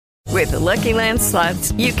With the Lucky Land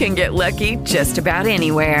Slots, you can get lucky just about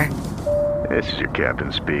anywhere. This is your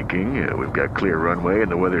captain speaking. We've got clear runway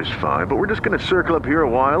and the weather's fine, but we're just going to circle up here a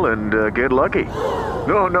while and get lucky.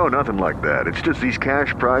 No, nothing like that. It's just these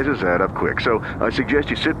cash prizes add up quick. So I suggest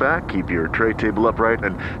you sit back, keep your tray table upright,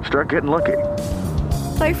 and start getting lucky.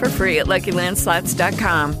 Play for free at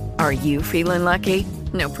LuckyLandSlots.com. Are you feeling lucky?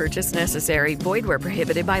 No purchase necessary. Void where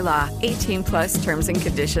prohibited by law. 18 plus terms and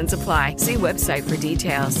conditions apply. See website for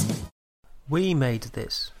details. We made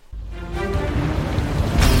this.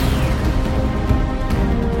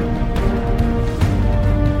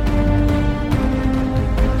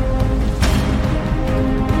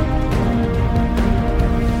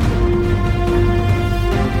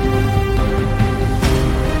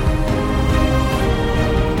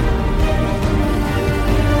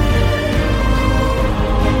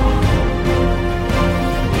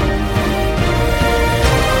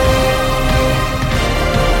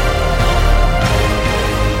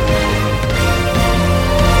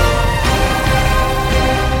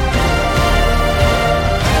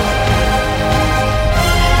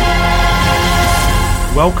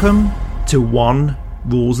 Welcome to One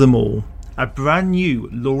Rules Them All, a brand new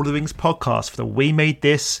Lord of the Rings podcast for the We Made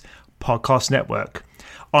This podcast network.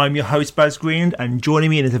 I'm your host, Baz Green, and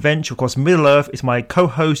joining me in this adventure across Middle-earth is my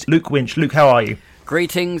co-host, Luke Winch. Luke, how are you?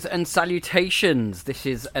 Greetings and salutations. This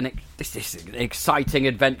is an exciting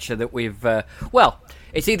adventure that we've...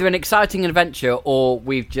 it's either an exciting adventure or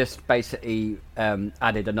we've just basically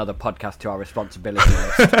added another podcast to our responsibility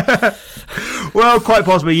list. Well, quite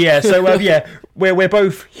possibly, yeah. So, we're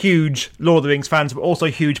both huge Lord of the Rings fans, but also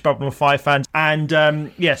huge Babylon 5 fans.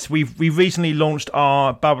 And, yes, we've recently launched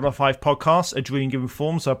our Babylon 5 podcast, A Dream Given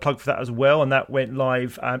Form, so I plugged for that as well, and that went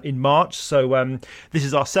live in March. So, this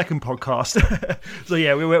is our second podcast. So,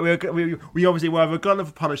 yeah, we obviously were either glutton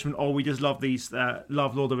for punishment or we just love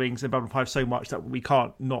love Lord of the Rings and Babylon 5 so much that we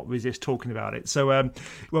can't not resist talking about it. So, A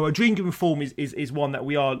Dream Given Form is one that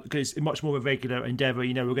we are, because it's much more of a regular endeavour.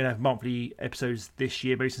 You know, we're going to have monthly episodes this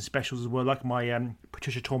year, maybe some specials as well, like my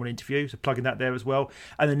Patricia Torman interview, so plugging that there as well.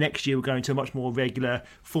 And then next year we're going to a much more regular,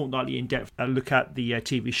 fortnightly in-depth look at the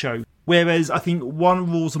TV show. Whereas I think One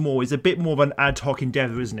Rules Them All is a bit more of an ad hoc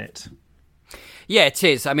endeavour, isn't it? Yeah, it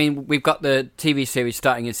is. I mean, we've got the TV series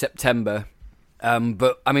starting in September,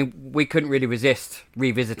 but I mean, we couldn't really resist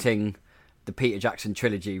revisiting the Peter Jackson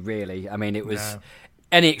trilogy, really. I mean, it was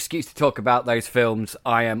any excuse to talk about those films.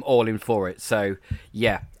 I am all in for it. So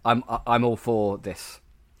yeah, I'm all for this.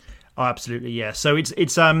 Oh, absolutely, yeah. So it's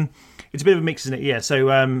a bit of a mix, isn't it? Yeah. So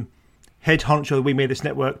head honcho, We Made This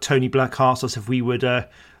network, Tony Black asked us if we would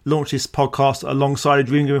launch this podcast alongside A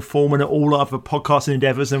Dream Given Form and all other podcasting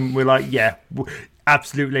endeavours, and we're like, yeah,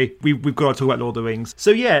 absolutely. We've got to talk about Lord of the Rings.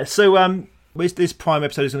 So yeah, this prime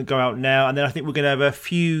episode is going to go out now, and then I think we're going to have a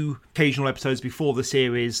few occasional episodes before the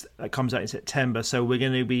series that comes out in September. So we're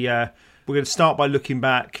going to be we're going to start by looking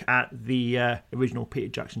back at the original Peter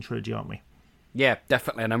Jackson trilogy, aren't we? Yeah,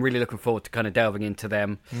 definitely, and I'm really looking forward to kind of delving into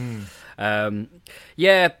them.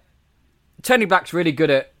 Yeah, Tony Black's really good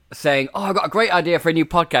at saying, "Oh, I've got a great idea for a new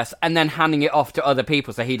podcast," and then handing it off to other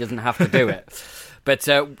people so he doesn't have to do it. But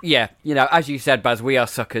yeah, you know, as you said, Baz, we are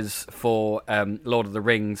suckers for Lord of the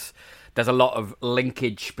Rings. There's a lot of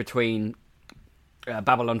linkage between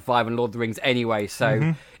Babylon 5 and Lord of the Rings anyway,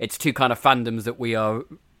 so it's two kind of fandoms that we are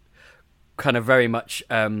kind of very much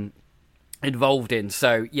involved in.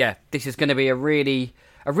 So yeah, this is going to be a really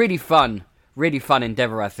fun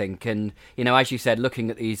endeavour, I think. And you know, as you said, looking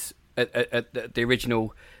at these at the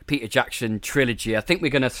original Peter Jackson trilogy, I think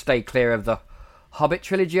we're going to stay clear of the Hobbit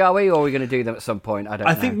trilogy, are we? Or are we going to do them at some point?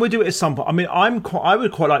 I think we'll do it at some point. I mean, I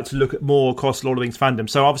would quite like to look at more across Lord of the Rings fandom.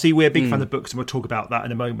 So obviously we're a big fan of books, and we'll talk about that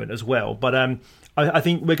in a moment as well. But I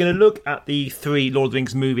think we're going to look at the 3 Lord of the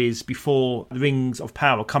Rings movies before the Rings of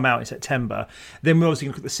Power come out in September. Then we're obviously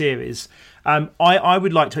going to look at the series. I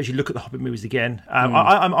would like to actually look at the Hobbit movies again. I'm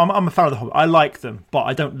a fan of the Hobbit. I like them, but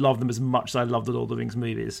I don't love them as much as I love the Lord of the Rings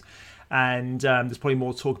movies. And there's probably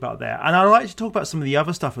more to talk about there. And I'd like to talk about some of the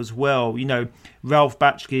other stuff as well. You know, Ralph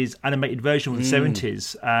Bakshi's animated version from the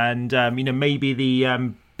 70s. And, you know, maybe the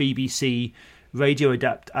BBC radio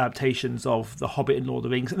adaptations of The Hobbit and Lord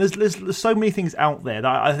of the Rings. And there's so many things out there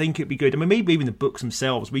that I think it'd be good. I mean, maybe even the books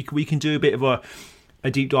themselves. We can do a bit of a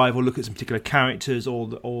deep dive or look at some particular characters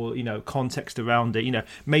or you know, context around it. You know,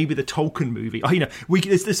 maybe the Tolkien movie. You know,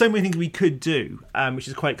 there's so many things we could do, which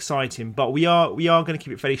is quite exciting. But we are going to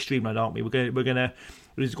keep it fairly streamlined, aren't we? We've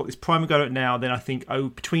got this primer going out now. Then I think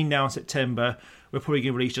between now and September, we're probably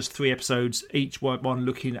going to release just 3 episodes, each one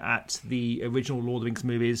looking at the original Lord of the Rings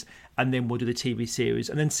movies, and then we'll do the TV series,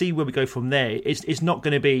 and then see where we go from there. It's not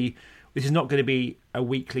going to be this is not going to be a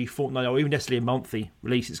weekly, fortnightly, or even necessarily a monthly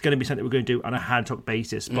release. It's going to be something we're going to do on a hand hook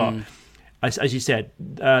basis. But as you said,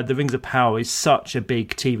 The Rings of Power is such a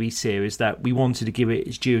big TV series that we wanted to give it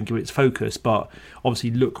its due and give it its focus, but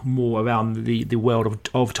obviously look more around the world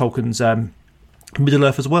of Tolkien's Middle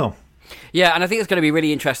Earth as well. Yeah, and I think it's going to be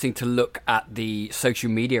really interesting to look at the social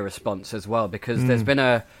media response as well, because there's been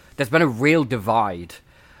a real divide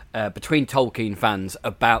between Tolkien fans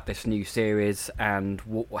about this new series, and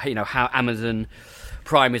how Amazon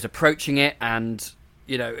Prime is approaching it, and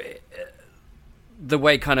the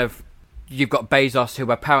way kind of you've got Bezos, who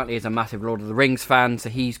apparently is a massive Lord of the Rings fan, so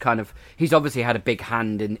he's obviously had a big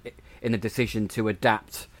hand in the decision to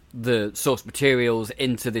adapt the source materials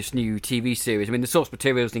into this new TV series. I mean, the source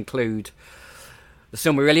materials include the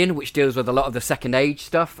Silmarillion, which deals with a lot of the Second Age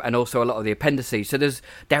stuff, and also a lot of the appendices. So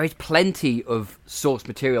there is plenty of source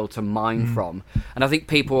material to mine from. And I think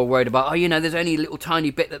people are worried about, there's only a little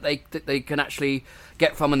tiny bit that they can actually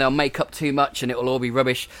get from, and they'll make up too much and it'll all be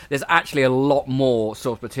rubbish. There's actually a lot more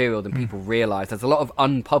source material than people realise. There's a lot of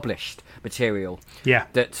unpublished material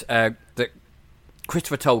that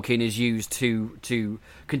Christopher Tolkien has used to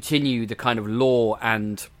continue the kind of lore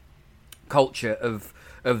and culture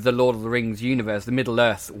of the Lord of the Rings universe, the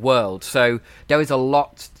Middle-earth world. So there is a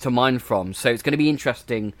lot to mine from. So it's going to be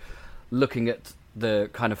interesting looking at the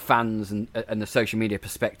kind of fans and the social media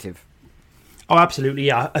perspective. Oh, absolutely,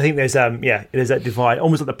 yeah. I think there's that divide,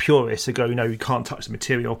 almost like the purists who go, you can't touch the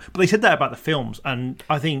material. But they said that about the films, and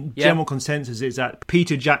I think general consensus is that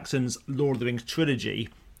Peter Jackson's Lord of the Rings trilogy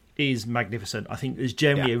is magnificent. I think there's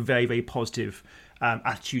generally a very, very positive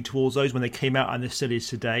attitude towards those when they came out, and they're still is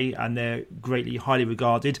today, and they're greatly highly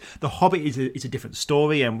regarded. The Hobbit is a different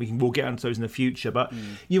story, and we'll get onto those in the future. But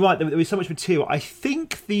you're right, there is so much material. I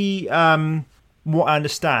think what I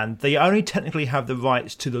understand, they only technically have the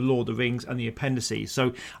rights to the Lord of the Rings and the appendices.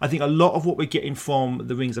 So I think a lot of what we're getting from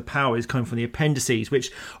the Rings of Power is coming from the appendices,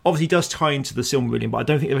 which obviously does tie into the Silmarillion, but I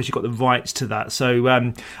don't think they've actually got the rights to that. So,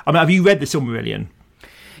 have you read the Silmarillion?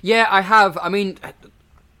 Yeah, I have. I mean,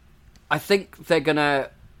 I think if they're going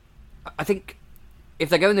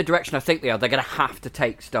in the direction I think they're going to have to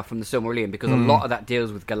take stuff from the Silmarillion, because a lot of that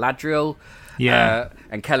deals with Galadriel,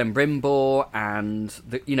 and Celebrimbor, and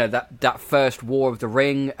that first War of the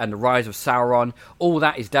Ring and the rise of Sauron. All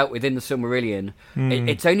that is dealt with in the Silmarillion.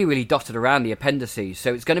 It's only really dotted around the appendices,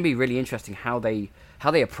 so it's going to be really interesting how they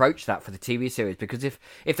approach that for the TV series. Because if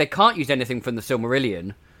they can't use anything from the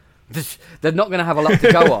Silmarillion, they're not going to have a lot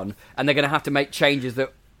to go on, and they're going to have to make changes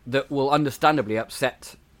that will understandably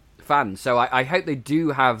upset fans. So I hope they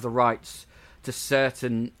do have the rights to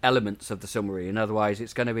certain elements of the Silmarillion. Otherwise,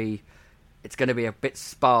 it's going to be a bit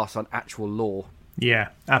sparse on actual lore. Yeah,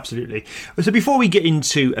 absolutely. So before we get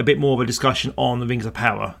into a bit more of a discussion on the Rings of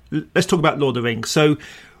Power, let's talk about Lord of the Rings. So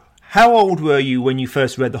how old were you when you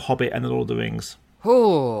first read The Hobbit and The Lord of the Rings?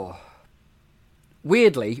 Oh,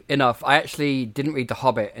 weirdly enough, I actually didn't read The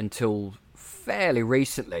Hobbit until fairly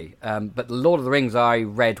recently. But The Lord of the Rings I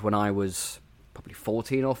read when I was probably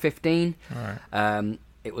 14 or 15. All right.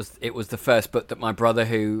 It was the first book that my brother,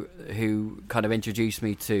 who kind of introduced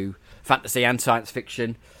me to fantasy and science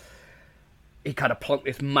fiction, he kind of plonked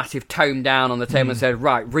this massive tome down on the table and said,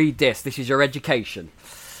 "Right, read this. This is your education."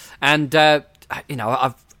 And I've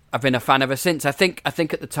been a fan ever since. I think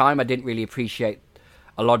at the time I didn't really appreciate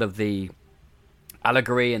a lot of the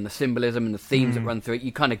allegory and the symbolism and the themes that run through it.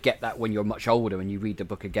 You kind of get that when you're much older and you read the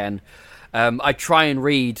book again. I try and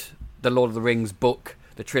read the Lord of the Rings book,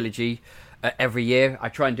 the trilogy, every year. I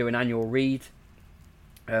try and do an annual read,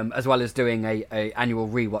 as well as doing a annual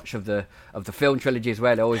rewatch of the film trilogy as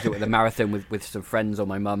well. I always do it with a marathon with some friends or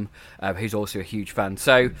my mum, who's also a huge fan.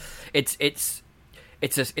 So it's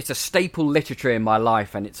a staple literature in my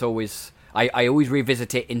life, and it's always I always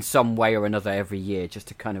revisit it in some way or another every year, just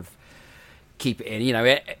to kind of keep it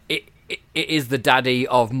in. It is the daddy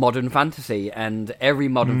of modern fantasy, and every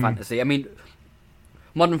modern fantasy. I mean,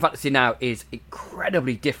 modern fantasy now is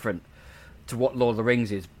incredibly different to what Lord of the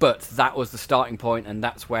Rings is, but that was the starting point, and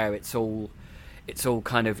that's where it's all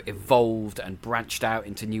kind of evolved and branched out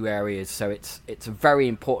into new areas. So it's a very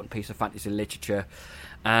important piece of fantasy literature,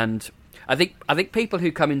 and I think people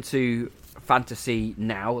who come into fantasy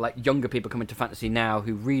now, like younger people come into fantasy now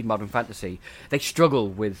who read modern fantasy, they struggle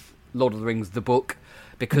with Lord of the Rings the book,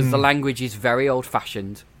 because the language is very old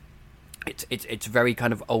fashioned. It's very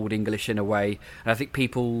kind of old English in a way, and I think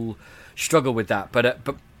people struggle with that. But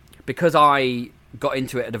because I got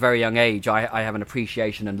into it at a very young age, I have an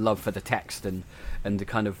appreciation and love for the text and the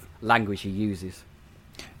kind of language he uses.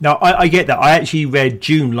 Now, I get that. I actually read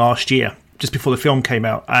Dune last year, just before the film came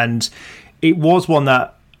out, and it was one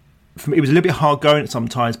that for me, it was a little bit hard going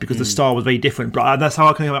sometimes because the style was very different. But that's how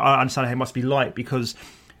I understand how it must be like, because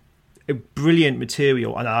brilliant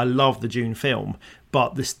material, and I love the Dune film,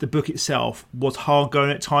 but the book itself was hard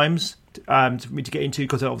going at times for me to get into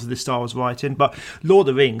because obviously the style I was writing. But Lord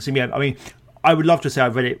of the Rings, I mean, I would love to say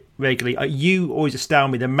I've read it regularly. You always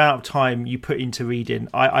astound me the amount of time you put into reading.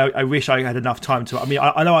 I wish I had enough time to. I mean,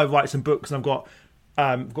 I know I write some books and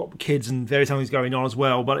I've got kids and various things going on as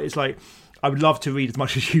well, but it's like I would love to read as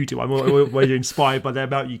much as you do. I'm always inspired by the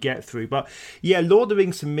amount you get through. But yeah, Lord of the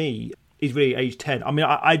Rings to me is really age 10. I mean,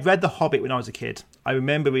 I'd read The Hobbit when I was a kid. I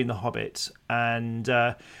remember reading The Hobbit, and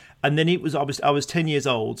then it was I was 10 years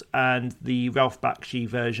old, and the Ralph Bakshi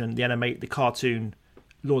version, the cartoon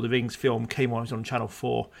Lord of the Rings film came on. It was on Channel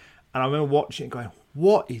 4, and I remember watching it and going,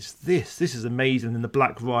 what is this? This is amazing, and the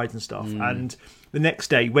black rides and stuff. And the next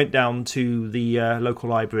day, went down to the local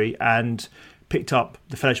library and picked up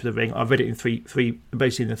The Fellowship of the Ring. I read it in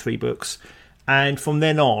basically in the 3 books. And from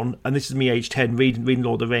then on, and this is me age 10, reading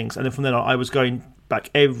Lord of the Rings, and then from then on, I was going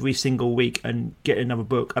back every single week and getting another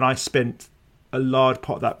book. And I spent a large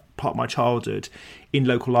part of my childhood in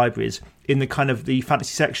local libraries, in the kind of the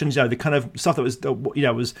fantasy sections, the kind of stuff that was,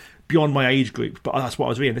 was beyond my age group. But that's what I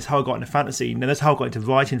was reading. That's how I got into fantasy, and then that's how I got into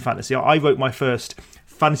writing fantasy. I wrote my first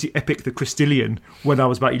fantasy epic, The Crystallion, when I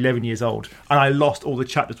was about 11 years old, and I lost all the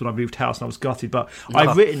chapters when I moved house, and I was gutted. But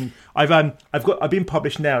I've been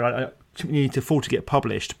published now, and I need to afford to get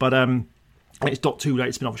published, but it's not too late.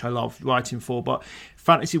 It's been which I love writing for, but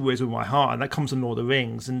fantasy was with my heart, and that comes from Lord of the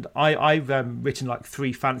Rings. And I've written like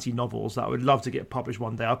 3 fantasy novels that I would love to get published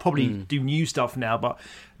one day. I'll probably do new stuff now, but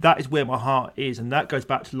that is where my heart is, and that goes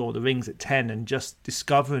back to Lord of the Rings at 10 and just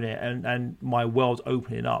discovering it and my world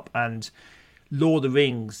opening up. And Lord of the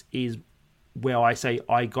Rings is where I say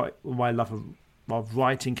I got my love of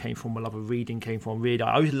writing came from, my love of reading came from. Really,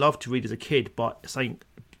 I always loved to read as a kid, but something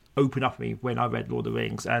opened up for me when I read Lord of the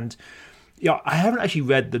Rings. And I haven't actually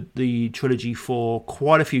read the trilogy for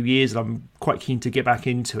quite a few years, and I'm quite keen to get back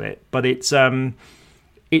into it. But it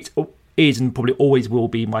is and probably always will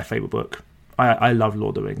be my favourite book. I love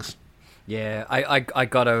Lord of the Rings. Yeah, I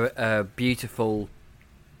got a beautiful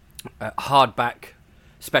hardback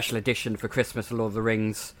special edition for Christmas of Lord of the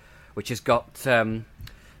Rings, which has got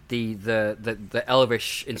the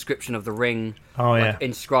elvish inscription of the ring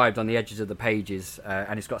inscribed on the edges of the pages,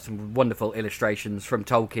 and it's got some wonderful illustrations from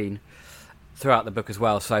Tolkien throughout the book as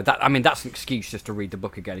well. So that's an excuse just to read the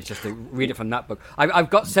book again. It's just to read it from that book.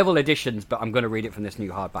 I've got several editions, but I'm going to read it from this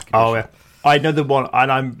new hardback edition. Oh yeah, I know the one,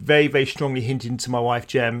 and I'm very, very strongly hinting to my wife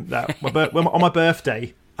Jem that on my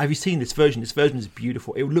birthday. Have you seen this version? This version is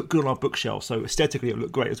beautiful. It would look good on our bookshelf, so aesthetically it would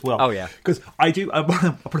look great as well. Oh yeah, because I do.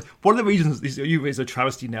 One of the reasons this is a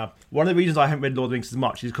travesty now. One of the reasons I haven't read Lord of the Rings as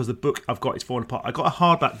much is because the book I've got is falling apart. I got a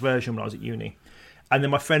hardback version when I was at uni, and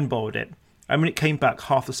then my friend borrowed it, and when it came back,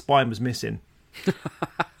 half the spine was missing. It's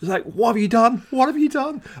like, what have you done? What have you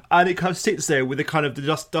done? And it kind of sits there with the kind of the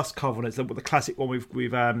dust cover on it, so the classic one with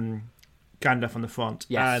Gandalf on the front,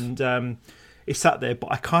 yes. And it sat there,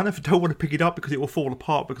 but I kind of don't want to pick it up because it will fall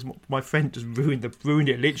apart, because my friend just ruined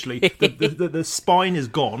it literally. The spine is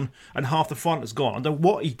gone and half the front is gone. I don't know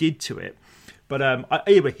what he did to it, but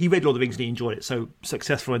anyway, he read Lord of the Rings and he enjoyed it, so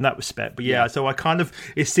successful in that respect. But yeah, so I kind of,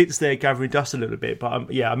 it sits there gathering dust a little bit, but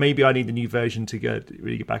maybe I need the new version to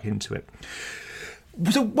really get back into it.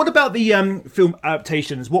 So what about the film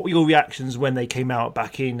adaptations? What were your reactions when they came out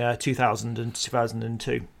back in 2000 and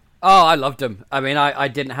 2002? Oh, I loved them. I mean, I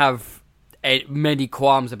didn't have many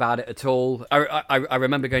qualms about it at all. I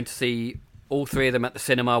remember going to see all 3 of them at the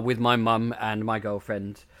cinema with my mum and my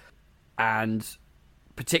girlfriend, and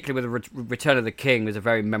particularly with the Return of the King was a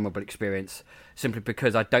very memorable experience, simply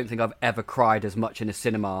because I don't think I've ever cried as much in a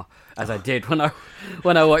cinema as I did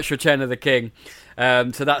when I watched Return of the King.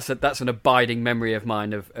 So that's an abiding memory of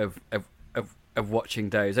mine of watching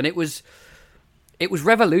those, and it was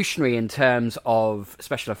revolutionary in terms of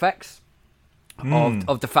special effects.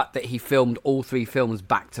 Of the fact that he filmed all 3 films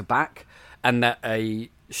back to back, and that a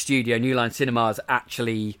studio, New Line Cinemas,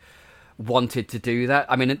 actually wanted to do that.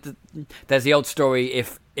 I mean, there's the old story.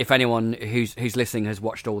 If anyone who's listening has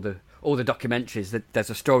watched all the documentaries, that there's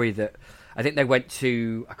a story that I think they went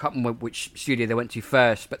to. I can't remember which studio they went to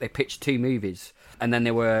first, but they pitched 2 movies, and then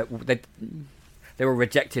they were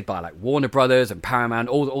rejected by like Warner Brothers and Paramount,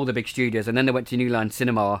 all the big studios, and then they went to New Line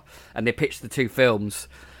Cinema and they pitched the 2 films.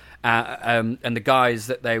 And the guys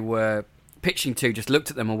that they were pitching to just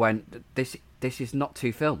looked at them and went, "This is not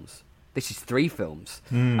 2 films. This is 3 films."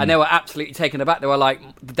 And they were absolutely taken aback. They were like,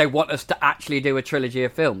 "They want us to actually do a trilogy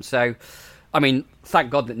of films." So, I mean,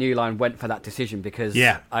 thank God that New Line went for that decision, because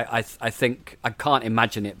I think I can't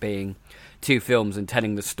imagine it being two films and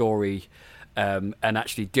telling the story and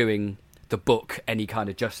actually doing the book any kind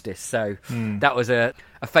of justice. So that was a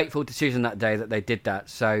fateful decision that day that they did that.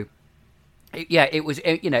 So it was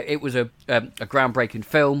a groundbreaking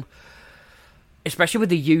film, especially with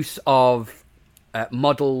the use of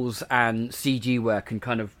models and CG work and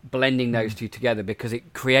kind of blending those two together, because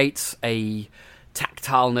it creates a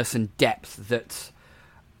tactileness and depth that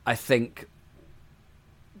I think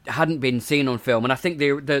hadn't been seen on film. And I think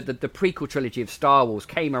the prequel trilogy of Star Wars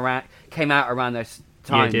came out around those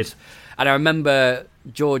times. Yeah, it did. And I remember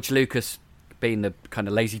George Lucas, being the kind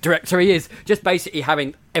of lazy director he is, just basically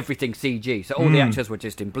having everything CG. So all the actors were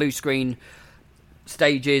just in blue screen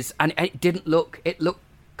stages, and it looked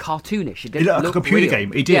cartoonish. It looked like a computer real.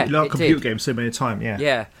 game. It did. Yeah, it looked like a computer game so many times. Yeah.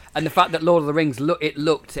 Yeah, and the fact that Lord of the Rings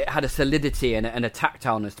it had a solidity and a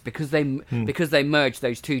tactileness because they merged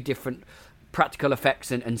those two different practical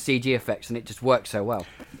effects and CG effects, and it just worked so well.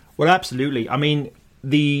 Well, absolutely. I mean,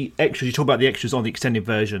 the extras, you talk about the extras on the extended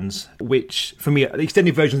versions, which for me, the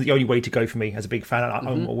extended version is the only way to go for me as a big fan.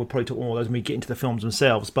 We'll probably talk more of those when we get into the films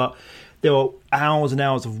themselves, but there are hours and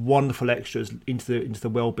hours of wonderful extras into the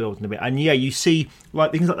world building of it. And yeah, you see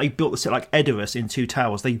like things like they built the set like Edoras in Two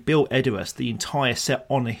Towers. They built Edoras, the entire set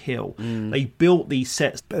on a hill. They built these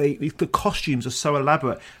sets. The costumes are so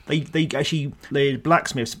elaborate. They actually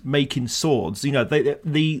blacksmiths making swords. You know,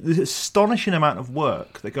 the astonishing amount of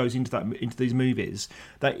work that goes into these movies,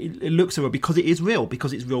 that it looks so real because it is real,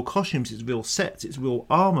 because it's real costumes, it's real sets, it's real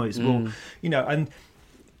armor, it's real, you know, and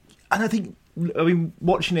I think, I mean,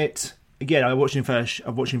 watching it again, I'm watching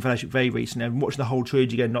Fellowship very recently. I'm watching the whole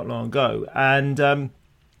trilogy again not long ago, and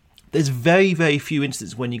there's very, very few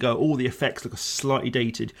instances when you go, all the effects look slightly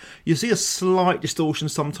dated. You see a slight distortion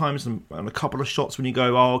sometimes on a couple of shots when you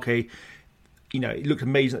go, oh, okay, you know, it looked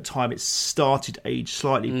amazing at the time. It's started to age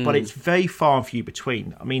slightly, but it's very far and few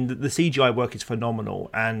between. I mean, the CGI work is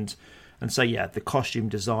phenomenal, and so yeah, the costume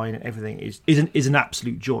design and everything is an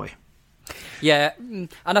absolute joy. Yeah, and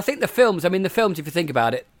I think the films, if you think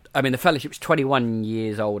about it, I mean, the Fellowship's 21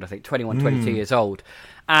 years old, I think, 22 years old.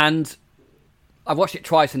 And I've watched it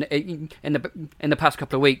twice in the past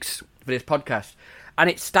couple of weeks for this podcast, and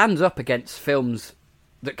it stands up against films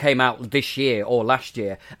that came out this year or last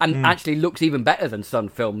year, and actually looks even better than some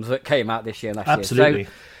films that came out this year and last year. Absolutely. So,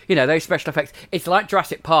 you know, those special effects, it's like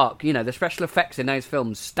Jurassic Park, you know, the special effects in those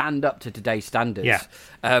films stand up to today's standards. Yeah.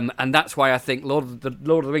 And that's why I think Lord of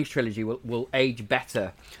the Rings trilogy will age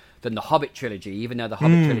better than the Hobbit trilogy, even though the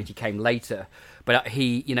Hobbit trilogy came later. But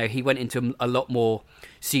he went into a lot more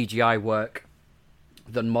CGI work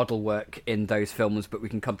than model work in those films, but we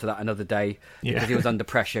can come to that another day, because he was under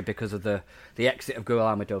pressure because of the exit of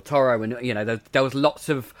Guillermo del Toro, and you know there was lots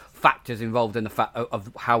of factors involved in the fact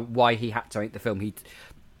of why he had to make the films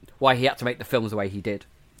the way he did.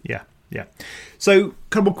 Yeah. So, a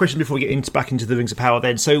couple more questions before we get back into the Rings of Power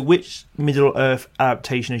then. So, which Middle-earth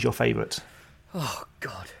adaptation is your favourite? Oh,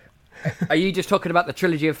 God. Are you just talking about the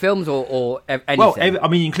trilogy of films or anything? Well, I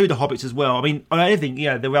mean, include the Hobbits as well. I mean, anything,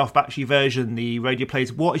 the Ralph Bakshi version, the radio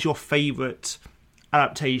plays. What is your favourite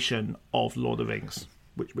adaptation of Lord of the Rings?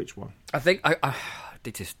 Which one? I think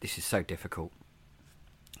this is so difficult.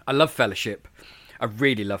 I love Fellowship. I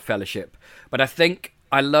really love Fellowship. But I think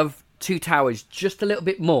I love Two Towers just a little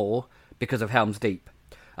bit more because of Helm's Deep.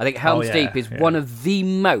 I think Helm's Deep is one of the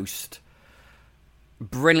most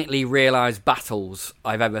brilliantly realised battles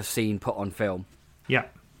I've ever seen put on film. Yeah.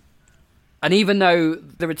 And even though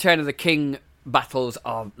the Return of the King battles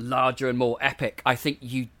are larger and more epic, I think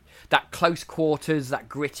that close quarters, that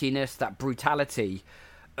grittiness, that brutality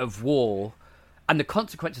of war, and the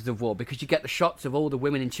consequences of war, because you get the shots of all the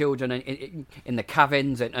women and children in the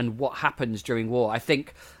caverns and what happens during war. I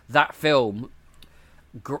think that film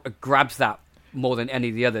grabs that more than any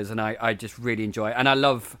of the others, and I just really enjoy it. And I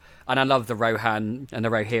love the Rohan and the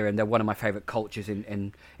Rohirrim. They're one of my favourite cultures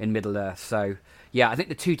in Middle Earth. So yeah, I think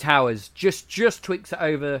the Two Towers just tweaks it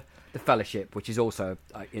over the Fellowship, which is also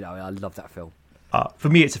I love that film. For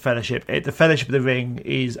me, it's a Fellowship. The Fellowship of the Ring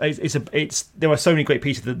is there are so many great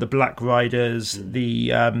pieces. The Black Riders,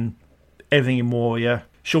 the everything in Moria,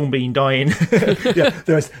 Sean Bean dying.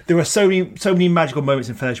 There are so many magical moments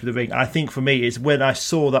in Fellowship of the Ring. And I think for me, is when I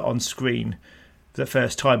saw that on screen for the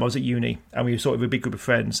first time. I was at uni, and we saw it with a big group of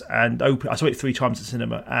friends, and I saw it 3 times at the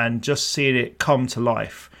cinema, and just seeing it come to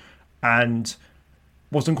life, and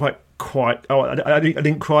wasn't quite. I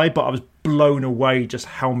didn't cry, but I was blown away just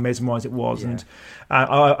how mesmerised it was. And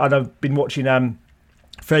I've been watching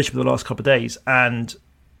Fellowship for the last couple of days, and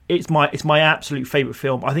it's my absolute favourite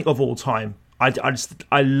film, I think, of all time.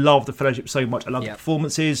 I love the Fellowship so much. I love the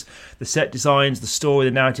performances, the set designs, the story,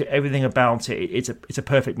 the narrative, everything about it. It's a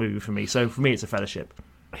perfect movie for me. So for me, it's a Fellowship.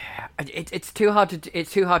 It's too hard to.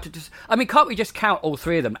 It's too hard to just. I mean, can't we just count all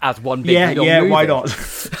three of them as one big movie? Why not?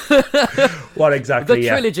 What exactly? The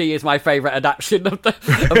trilogy is my favourite adaptation of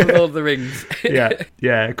Lord of the Rings.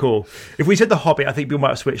 yeah, cool. If we said The Hobbit, I think people might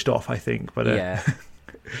have switched off. I think, but yeah.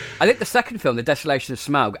 I think the second film, The Desolation of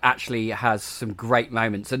Smaug, actually has some great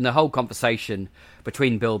moments, and the whole conversation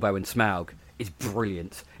between Bilbo and Smaug is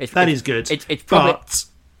brilliant. That is good. It's probably. But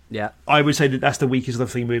yeah, I would say that's the weakest of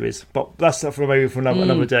the three movies, but that's maybe for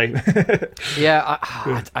another day.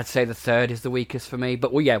 I'd say the third is the weakest for me,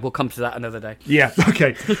 but we'll come to that another day. Yeah,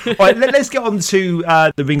 okay. All right, let's get on to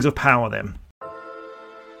the Rings of Power then.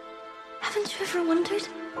 Haven't you ever wondered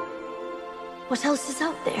what else is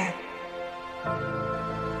out there?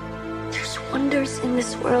 There's wonders in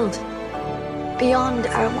this world beyond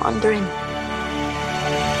our wandering. I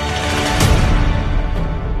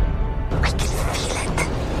can feel it.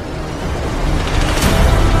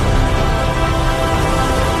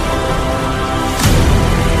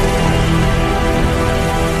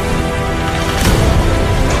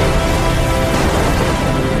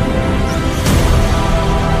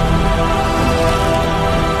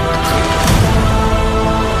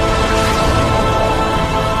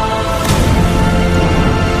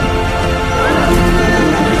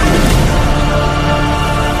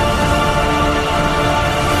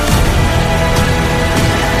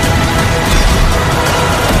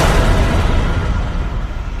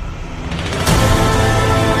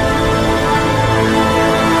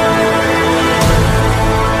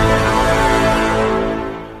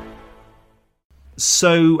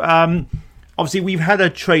 So, obviously, we've had a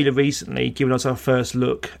trailer recently giving us our first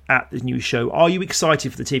look at the new show. Are you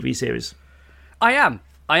excited for the TV series? I am,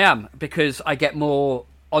 because I get more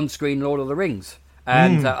on-screen Lord of the Rings,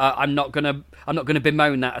 and I'm not gonna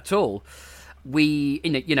bemoan that at all.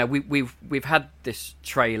 We've had this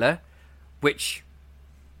trailer, which,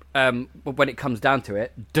 when it comes down to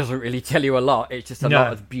it, doesn't really tell you a lot. It's just a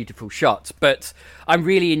lot of beautiful shots. But I'm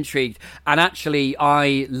really intrigued, and actually,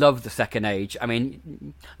 I love the Second Age. I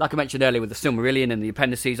mean, like I mentioned earlier with the Silmarillion and the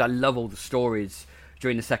appendices, I love all the stories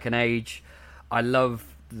during the Second Age. I love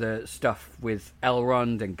the stuff with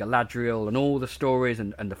Elrond and Galadriel and all the stories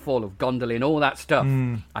and the fall of Gondolin, all that stuff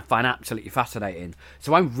I find absolutely fascinating.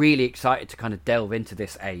 So I'm really excited to kind of delve into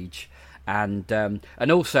this age, and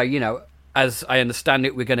also, as I understand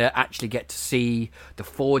it, we're going to actually get to see the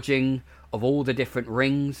forging of all the different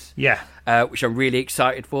rings, which I'm really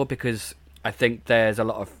excited for, because I think there's a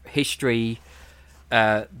lot of history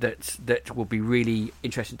that will be really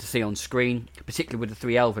interesting to see on screen, particularly with the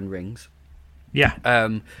 3 elven rings. Yeah.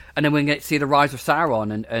 And then we're going to see the rise of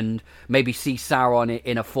Sauron and maybe see Sauron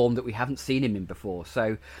in a form that we haven't seen him in before.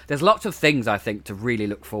 So there's lots of things, I think, to really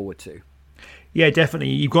look forward to. Yeah,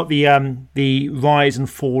 definitely. You've got the rise and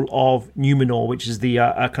fall of Numenor, which is the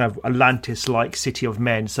kind of Atlantis-like city of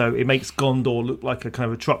men. So it makes Gondor look like a kind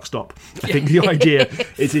of a truck stop. I think the idea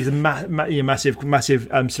is it's a massive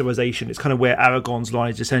civilization. It's kind of where Aragorn's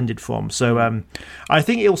line is descended from. So I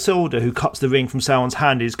think Isildur, who cuts the ring from Sauron's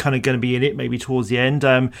hand, is kind of going to be in it maybe towards the end.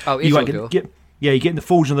 Isildur. You're getting the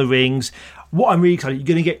forging of the rings. What I'm really excited, you're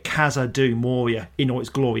going to get Khazad-dûm Moria in all its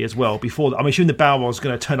glory as well. Before I'm assuming the Balrog's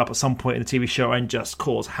going to turn up at some point in the TV show and just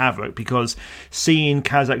cause havoc, because seeing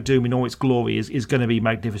Khazad-dûm in all its glory is going to be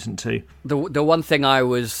magnificent too. The one thing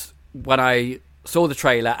when I saw the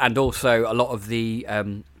trailer, and also a lot of the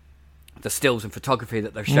stills and photography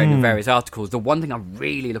that they've shown in various articles, the one thing I'm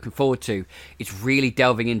really looking forward to is really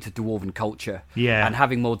delving into dwarven culture, and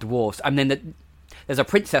having more dwarves. And then there's a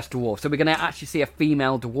princess dwarf, so we're going to actually see a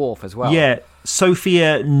female dwarf as well. Yeah,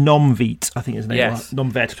 Sophia Nomvit, I think is her name. Yes.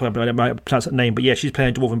 Nomvet, I don't know how to pronounce that name, but yeah, she's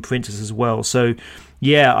playing a dwarven princess as well. So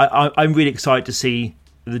yeah, I'm really excited to see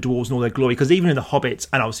the dwarves in all their glory, because even in The Hobbit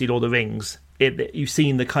and obviously Lord of the Rings, you've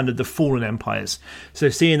seen the kind of the fallen empires. So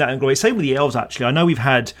seeing that in glory, same with the elves actually. I know we've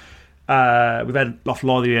had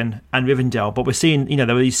Lothlorien and Rivendell, but we're seeing, there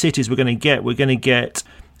are these cities we're going to get. We're going to get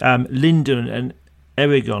Lindon and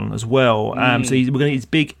Eregion as well. So we're going to get these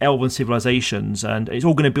big elven civilizations, and it's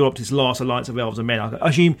all going to build up to this last alliance of elves and men.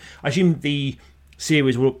 I assume the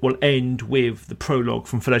series will end with the prologue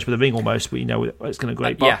from Fellowship of the Ring almost, but it's going to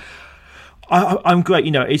great. But I'm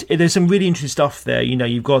great. There's some really interesting stuff there.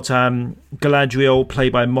 You've got Galadriel,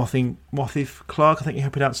 played by Mothif Clark, I think you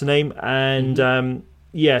pronounce the name, and so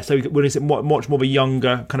we're going to see much more of a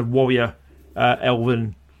younger kind of warrior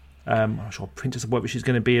elven. I'm not sure Princess of whatever she's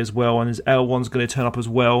going to be as well, and there's Elrond's going to turn up as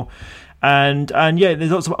well, and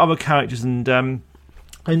there's lots of other characters, and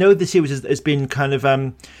I know the series has been kind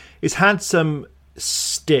of it's had some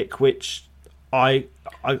stick, which I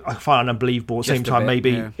find unbelievable. At the same time,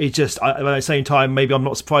 it's just at the same time, maybe I'm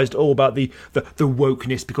not surprised at all about the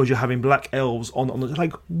wokeness, because you're having black elves on the,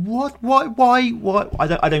 like, what, why?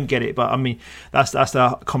 I don't get it, but I mean that's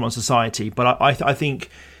the common society. But I think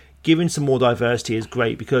giving some more diversity is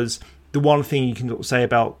great, because the one thing you can say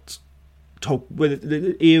about with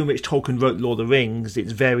the era in which Tolkien wrote Lord of the Rings,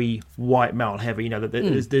 it's very white male heavy.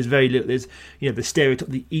 There's very little. There's the stereotype.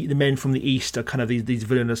 The men from the East are kind of these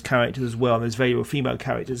villainous characters as well, and there's very little female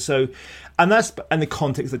characters. So, and the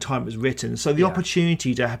context of the time it was written. So the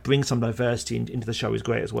opportunity to bring some diversity into the show is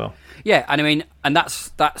great as well. Yeah, and I mean, and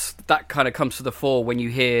that kind of comes to the fore when you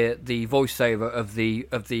hear the voiceover of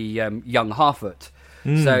the young Harfoot.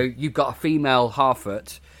 So you've got a female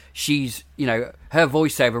Harfoot. She's, her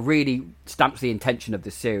voiceover really stamps the intention of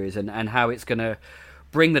this series and how it's going to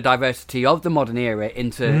bring the diversity of the modern era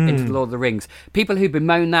into the Lord of the Rings. People who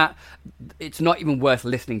bemoan that, it's not even worth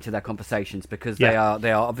listening to their conversations, because they are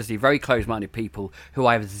obviously very close-minded people who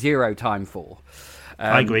I have zero time for.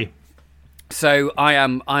 I agree. So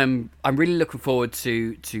I'm really looking forward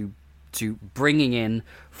to bringing in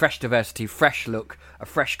fresh diversity, fresh look, a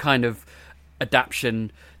fresh kind of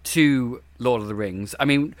adaptation to Lord of the Rings. I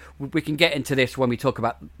mean, we can get into this when we talk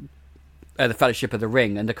about the Fellowship of the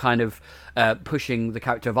Ring and the kind of pushing the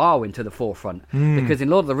character of Arwen to the forefront. Because in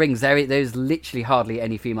Lord of the Rings, there's literally hardly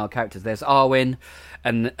any female characters. There's Arwen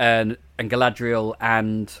and Galadriel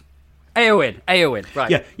and Éowyn,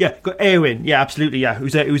 right? Yeah, got Éowyn. Yeah, absolutely. Yeah,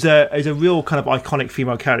 who's a real kind of iconic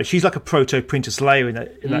female character. She's like a proto Princess Leia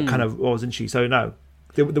in that kind of role, isn't she? So no.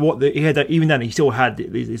 He had even then he still had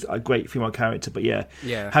this a great female character, but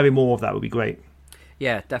having more of that would be great.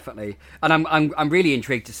 Yeah, definitely. And I'm really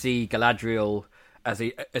intrigued to see Galadriel as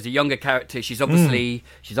a younger character. She's obviously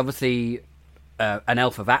an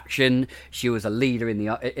elf of action. She was a leader in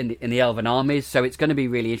the elven armies, so it's going to be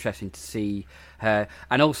really interesting to see her.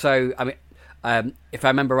 And also, I mean, if I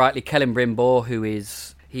remember rightly, Kellen Brimbor,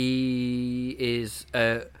 he is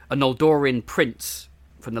a Noldorin prince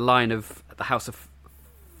from the line of the House of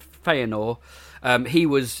Feanor. He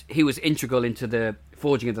was integral into the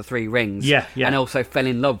forging of the Three Rings, and also fell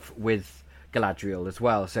in love with Galadriel as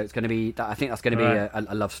well. So it's going to be, I think that's going to be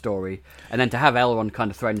a love story, and then to have Elrond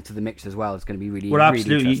kind of thrown into the mix as well is going to be really,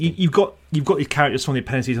 absolutely. Really interesting. You've got these characters from the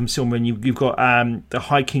Appendices of Silmarillion. You've got the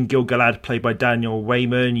High King Gil-galad played by Daniel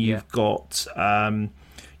Wayman. You've got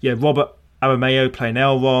Robert Aramayo playing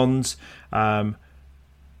Elrond.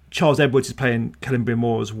 Charles Edwards is playing Kellen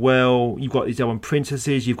Brimbor as well. You've got these Elven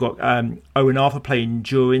princesses. You've got Owen Arthur playing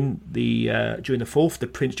during the Fourth, the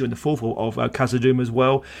prince during the Fourth of Khazad-dûm as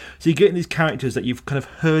well. So you're getting these characters that you've kind of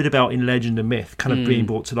heard about in legend and myth, kind of being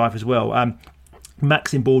brought to life as well.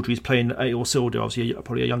 Maxim Baldry is playing Eor Sildur, obviously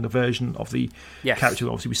probably a younger version of the character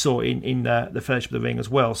obviously we saw in the Fellowship of the Ring as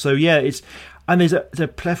well. So there's a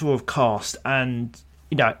plethora of cast, and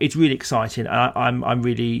it's really exciting, and I'm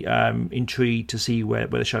really intrigued to see where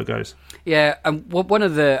the show goes. Yeah, and one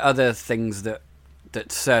of the other things that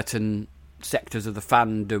certain sectors of the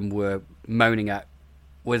fandom were moaning at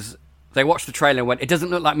was they watched the trailer and went, "It doesn't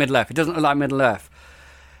look like Middle Earth. It doesn't look like Middle Earth."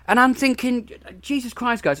 And I'm thinking, Jesus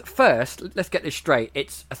Christ, guys! First, let's get this straight.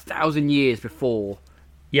 It's 1,000 years before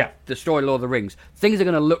the story of Lord of the Rings. Things are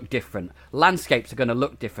going to look different. Landscapes are going to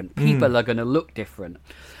look different. People are going to look different,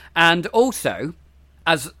 and also,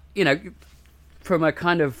 as from a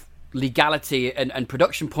kind of legality and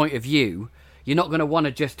production point of view, you're not going to want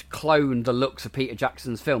to just clone the looks of Peter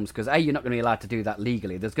Jackson's films, because you're not going to be allowed to do that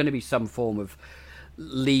legally. There's going to be some form of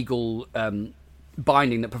legal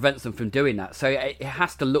binding that prevents them from doing that. So it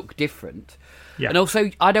has to look different. Yeah. And also,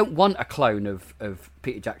 I don't want a clone of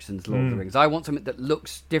Peter Jackson's Lord of the Rings. I want something that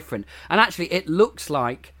looks different. And actually, it looks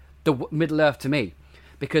like the Middle Earth to me.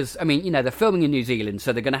 Because, I mean, they're filming in New Zealand,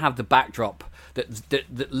 so they're going to have the backdrop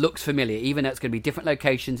that looks familiar. Even though it's going to be different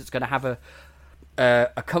locations, it's going to have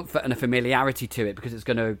a comfort and a familiarity to it, because it's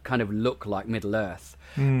going to kind of look like Middle Earth.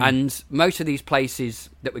 And most of these places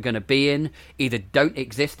that we're going to be in either don't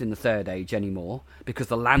exist in the Third Age anymore because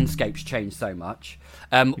the landscapes change so much,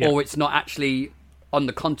 or it's not actually on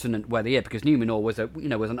the continent where they are, because Numenor was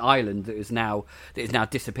an island that is now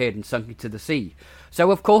disappeared and sunk into the sea.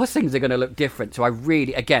 So of course things are going to look different. So I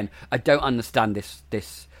don't understand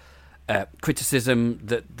this criticism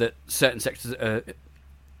that certain sectors of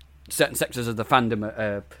the fandom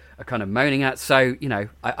are kind of moaning at. So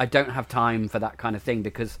I don't have time for that kind of thing,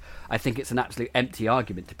 because I think it's an absolute empty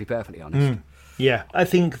argument, to be perfectly honest. Yeah, I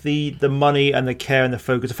think the money and the care and the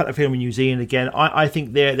focus, the fact they're filming in New Zealand again, I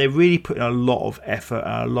think they're really putting a lot of effort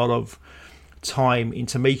and a lot of time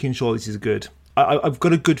into making sure this is good. I've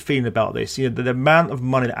got a good feeling about this. You know, the amount of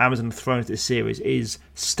money that Amazon have thrown into this series is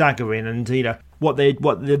staggering, and you know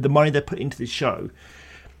the money they put into this show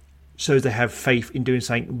shows they have faith in doing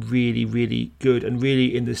something really, really good and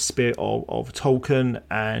really in the spirit of Tolkien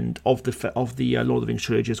and of the Lord of the Rings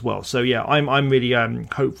trilogy as well. So yeah, I'm really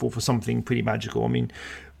hopeful for something pretty magical. I mean,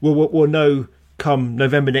 we'll know come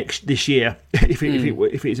November this year if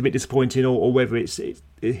it's a bit disappointing or whether it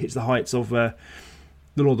hits the heights of the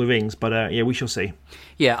Lord of the Rings, but yeah, we shall see.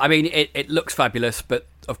 Yeah, I mean, it looks fabulous, but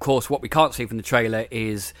of course, what we can't see from the trailer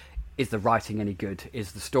is the writing any good?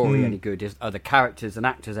 Is the story any good? Are the characters and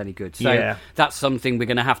actors any good? So that's something we're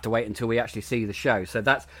going to have to wait until we actually see the show. So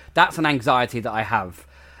that's an anxiety that I have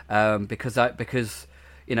because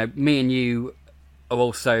you know, me and you are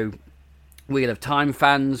also Wheel of Time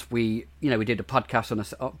fans. We did a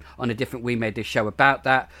podcast on a different We Made This show about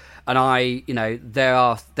that. And there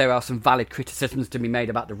are some valid criticisms to be made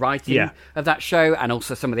about the writing of that show and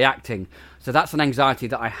also some of the acting. So that's an anxiety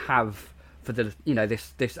that I have for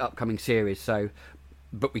this upcoming series. So,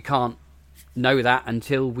 but we can't know that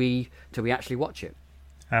until we actually watch it.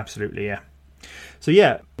 Absolutely, yeah. So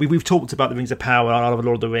yeah, we've talked about the Rings of Power and other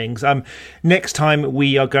Lord of the Rings. Next time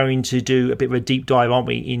we are going to do a bit of a deep dive, aren't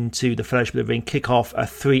we, into the Fellowship of the Ring, kick off a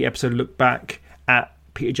 3-episode look back at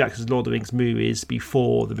Peter Jackson's Lord of the Rings movies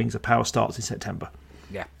before the Rings of Power starts in September.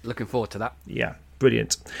 Yeah, looking forward to that. Yeah,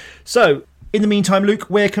 brilliant. So, in the meantime, Luke,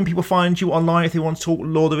 where can people find you online if they want to talk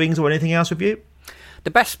Lord of the Rings or anything else with you?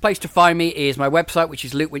 The best place to find me is my website, which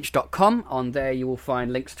is lukewinch.com. On there you will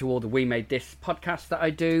find links to all the We Made This podcasts that I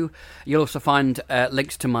do. You'll also find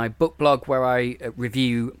links to my book blog where I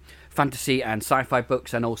review fantasy and sci-fi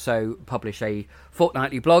books and also publish a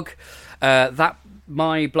fortnightly blog.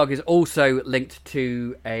 My blog is also linked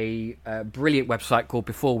to a brilliant website called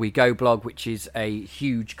Before We Go blog, which is a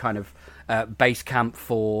huge kind of base camp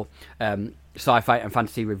for sci-fi and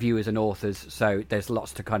fantasy reviewers and authors. So there's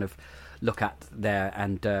lots to kind of look at there.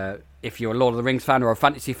 And if you're a Lord of the Rings fan or a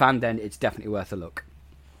fantasy fan, then it's definitely worth a look.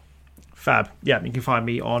 Fab. Yeah, you can find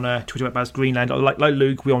me on Twitter at BazGreenland. Like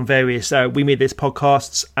Luke, we're on various We Made This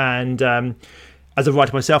podcasts, and as a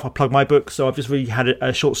writer myself, I plug my book. So I've just really had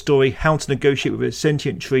a short story, How to Negotiate with a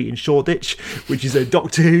Sentient Tree in Shoreditch, which is a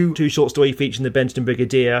Doctor Who short story featuring the Benton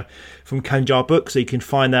Brigadier from Kandjar Books. So you can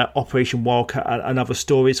find that, Operation Wildcat, and other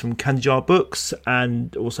stories from Kandjar Books.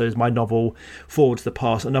 And also there's my novel, Forward to the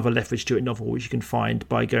Past, another Lethbridge Stewart novel, which you can find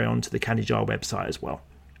by going onto the Kandjar website as well.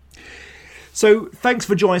 So thanks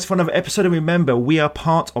for joining us for another episode, and remember, we are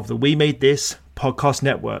part of the We Made This podcast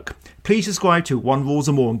network. Please subscribe to One Rules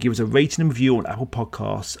and More and give us a rating and review on Apple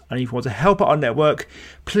Podcasts. And if you want to help out our network,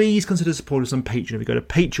 please consider supporting us on Patreon. If you go to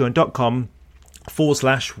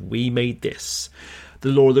patreon.com/We Made This. The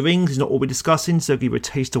Lord of the Rings is not all we're discussing, so give you a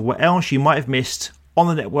taste of what else you might have missed on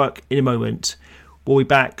the network in a moment. We'll be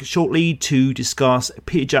back shortly to discuss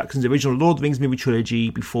Peter Jackson's original Lord of the Rings movie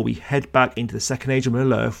trilogy before we head back into the second age of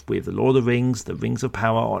Middle-earth with The Lord of the Rings, The Rings of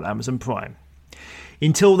Power on Amazon Prime.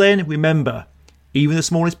 Until then, remember, even the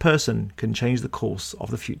smallest person can change the course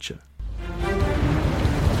of the future.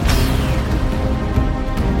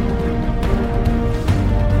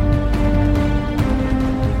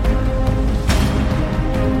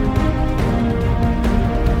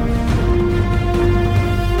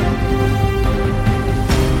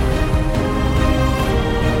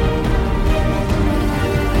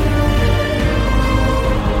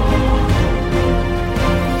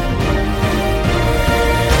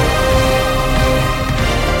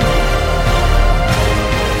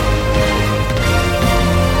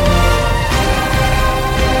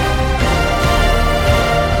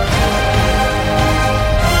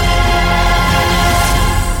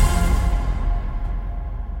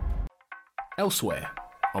 Elsewhere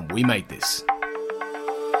on We Made This.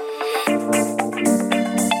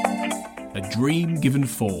 A Dream Given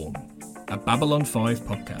Form, a Babylon 5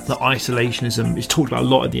 podcast. The isolationism is talked about a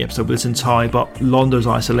lot in the episode with this entire, but Londo's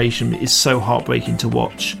isolation is so heartbreaking to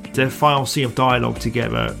watch. Their final scene of dialogue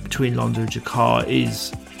together between Londo and Jakar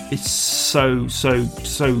is so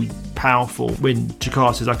powerful when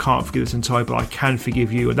Jakar says, I can't forgive this entire, but I can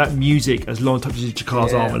forgive you. And that music as Londo touches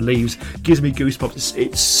Jakar's arm and leaves gives me goosebumps.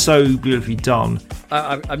 It's so beautifully done.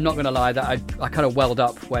 I'm not going to lie, that I kind of welled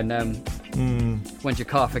up when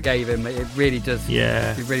Jakar forgave him. It really does.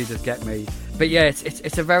 Yeah, it really does get me. But yeah,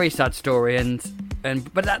 it's a very sad story,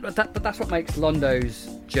 but that's what makes Londo's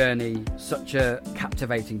journey such a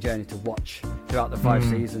captivating journey to watch throughout the 5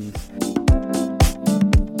 seasons.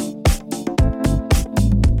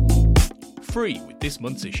 Free with this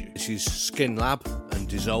month's issue. This is Skin Lab and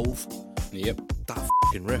Dissolve. Yep. That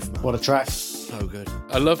f***ing riff, man. What a track. So good.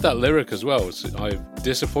 I love that lyric as well. I'm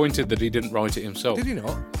disappointed that he didn't write it himself. Did he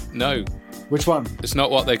not? No. Which one? It's not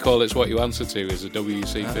what they call it's what you answer to is a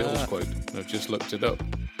W.C. Fields quote. I've just looked it up.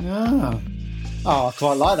 Ah. Oh, I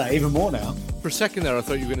quite like that even more now. For a second there, I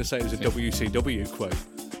thought you were going to say it was a WCW quote.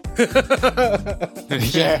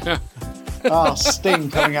 Yeah. Oh, Sting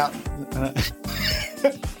coming out.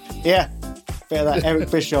 Yeah. Bit of that Eric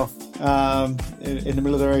Bischoff in the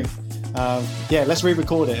middle of the ring. Yeah, let's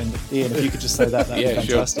re-record it, and Ian, if you could just say that, that'd be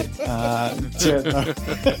fantastic. Sure.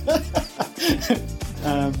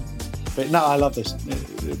 But no, I love this.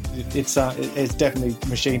 It's definitely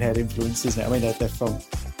Machine Head influence, isn't it? I mean, they're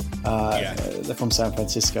from San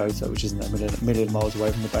Francisco, so which isn't a million miles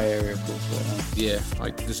away from the Bay Area, of course.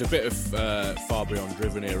 But, there's a bit of Far Beyond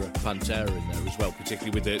Driven era Pantera in there as well,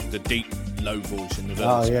 particularly with the deep, low voice in the verses.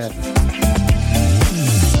 Oh yeah.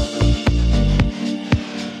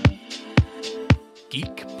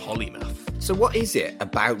 Geek Polymath. So what is it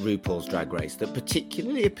about RuPaul's Drag Race that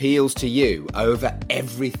particularly appeals to you over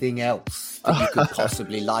everything else that you could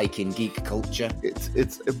possibly like in geek culture?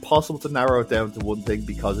 It's impossible to narrow it down to one thing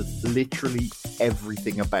because it's literally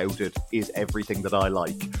everything about it is everything that I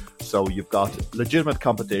like. So you've got legitimate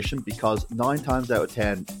competition because 9 times out of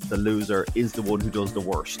 10 the loser is the one who does the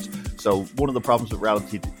worst. So one of the problems with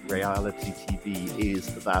reality TV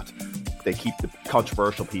is that they keep the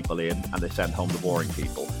controversial people in and they send home the boring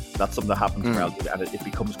people. That's something that happens in reality, and it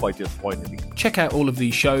becomes quite disappointing. Check out all of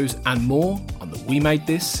these shows and more on the We Made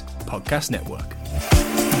This podcast network.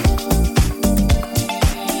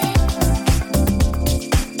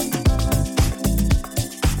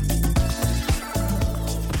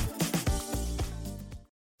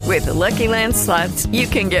 With the Lucky Land Slots, you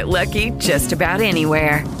can get lucky just about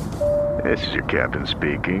anywhere. This is your captain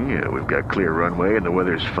speaking. We've got clear runway and the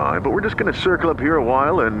weather's fine, but we're just going to circle up here a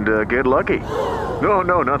while and get lucky.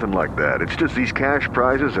 No, nothing like that. It's just these cash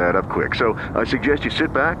prizes add up quick. So I suggest you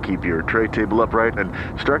sit back, keep your tray table upright, and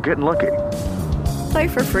start getting lucky. Play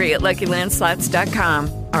for free at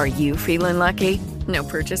LuckyLandSlots.com. Are you feeling lucky? No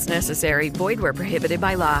purchase necessary. Void where prohibited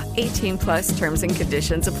by law. 18+ terms and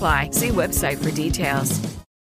conditions apply. See website for details.